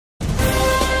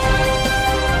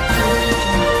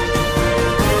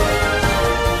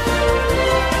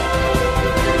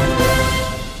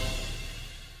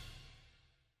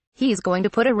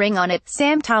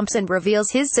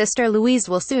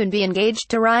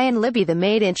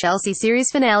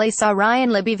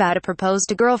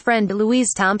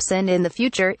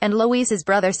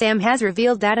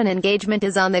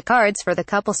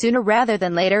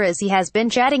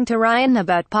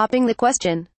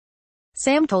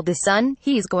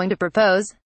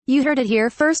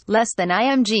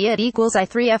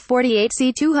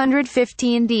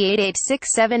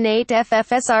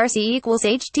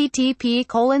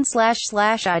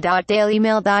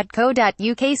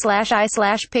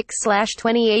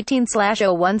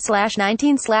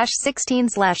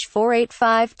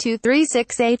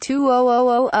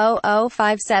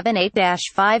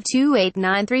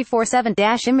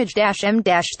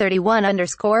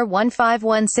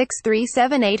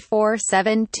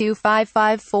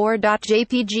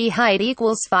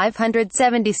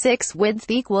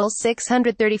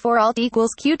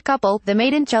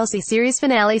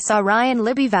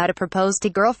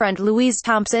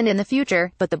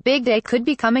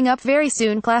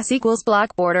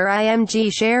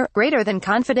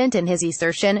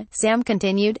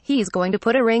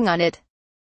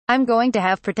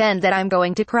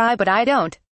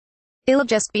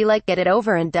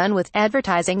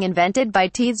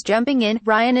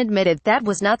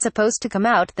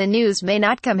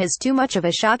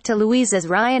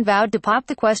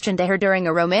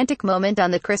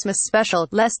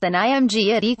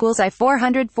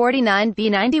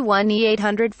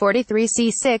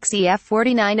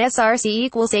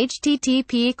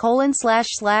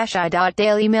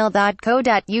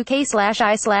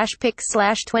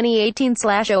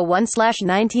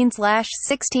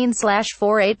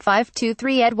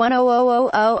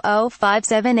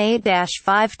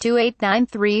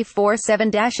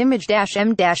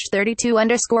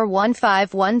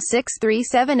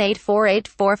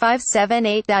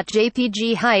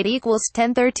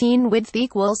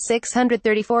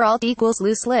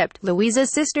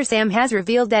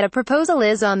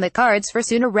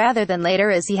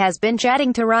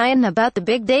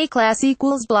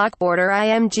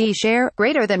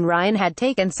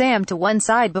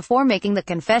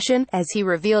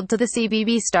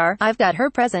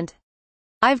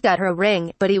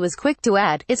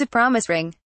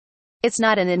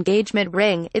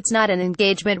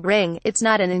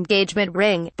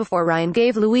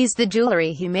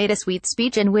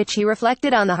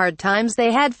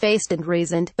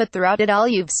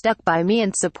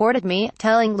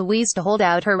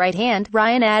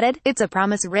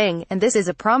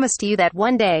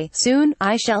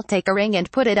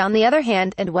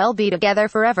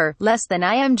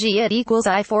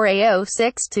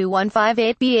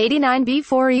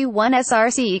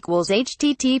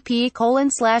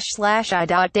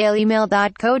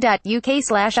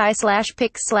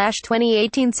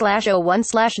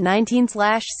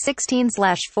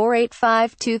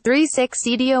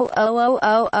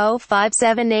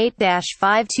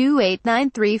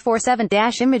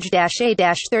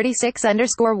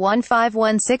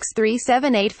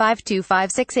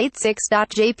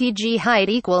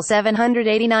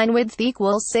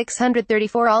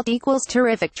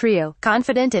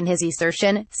Confident in his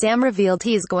assertion, Sam revealed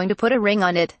he's going to put a ring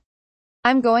on it.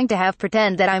 "I'm going to have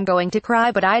pretend that I'm going to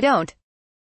cry, but I don't.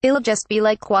 It'll just be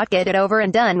like quad, get it over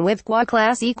and done with. Quad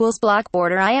class equals block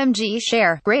border IMG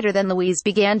share greater than." Louise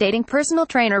began dating personal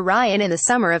trainer Ryan in the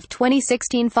summer of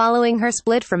 2016 following her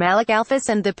split from Alec Alphys,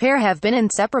 and the pair have been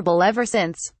inseparable ever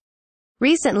since.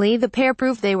 Recently the pair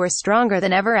proved they were stronger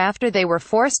than ever after they were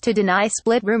forced to deny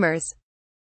split rumors.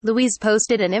 Louise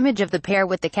posted an image of the pair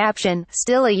with the caption,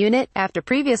 "Still a unit," after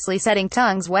previously setting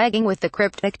tongues wagging with the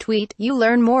cryptic tweet, "You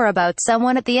learn more about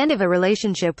someone at the end of a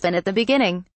relationship than at the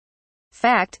beginning.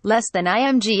 Fact, less than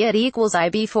IMG at equals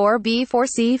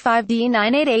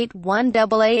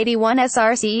IB4B4C5D9881AA81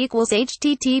 SRC equals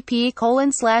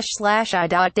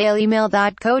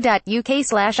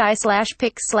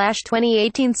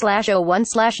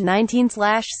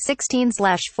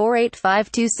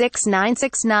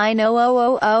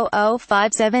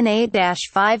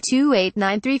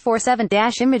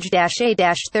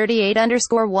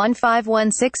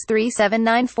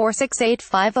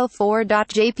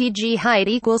height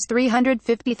equals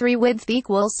 353 width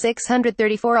equals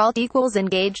 634 alt equals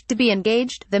engaged. To be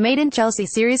engaged, the Made in Chelsea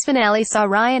series finale saw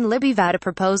Ryan Libbey vow to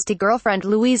propose to girlfriend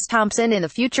Louise Thompson in the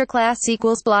future. Class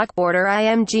equals block border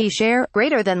IMG share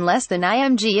greater than less than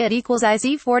IMG at equals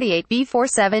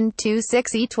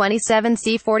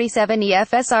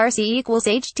IC48B4726E27C47EFSRC equals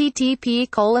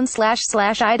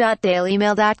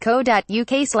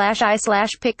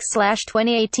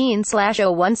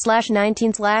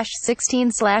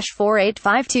http://i.dailymaill.co.uk/i/pics/2018/01/19/16/4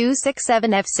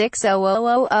 485267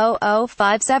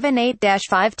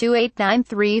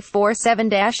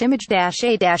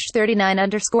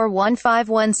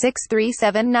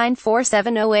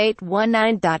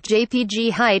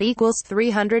 Height equals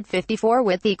 354,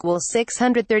 width equals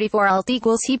 634, alt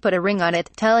equals he put a ring on it,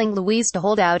 telling Louise to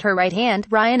hold out her right hand.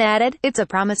 Ryan added, "It's a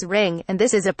promise ring, and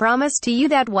this is a promise to you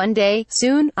that one day,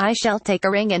 soon, I shall take a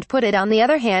ring and put it on the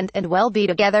other hand, and we'll be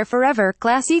together forever."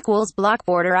 Class equals block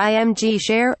border IMG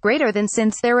share, greater than.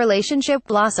 Since their relationship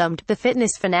blossomed, the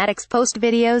fitness fanatics post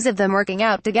videos of them working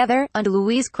out together, and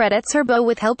Louise credits her beau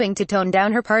with helping to tone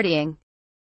down her partying.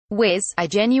 "Wiz, I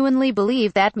genuinely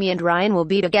believe that me and Ryan will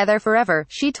be together forever,"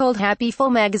 she told Happy Full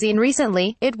magazine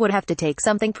recently. "It would have to take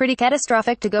something pretty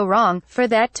catastrophic to go wrong, for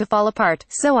that to fall apart,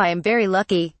 so I am very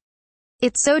lucky.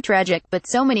 It's so tragic, but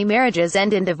so many marriages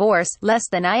end in divorce." Less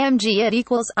than IMG it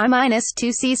equals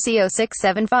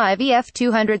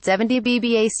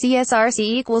I-2CC0675EF270BBACSRC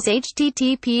equals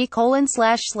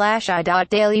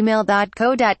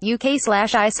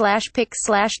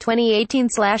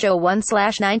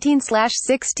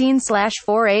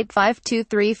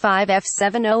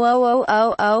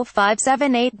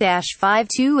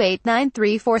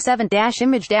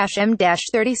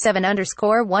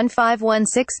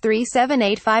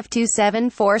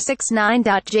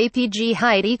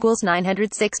Height equals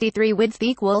 963, width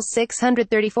equals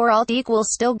 634, alt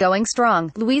equals still going strong.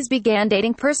 Louise began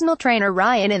dating personal trainer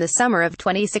Ryan in the summer of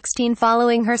 2016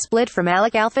 following her split from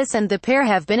Alec Alphys, and the pair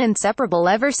have been inseparable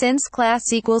ever since.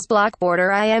 Class equals block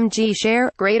border IMG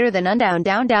share, greater than undown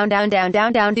down down down down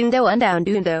down down dundo undown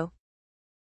dundo.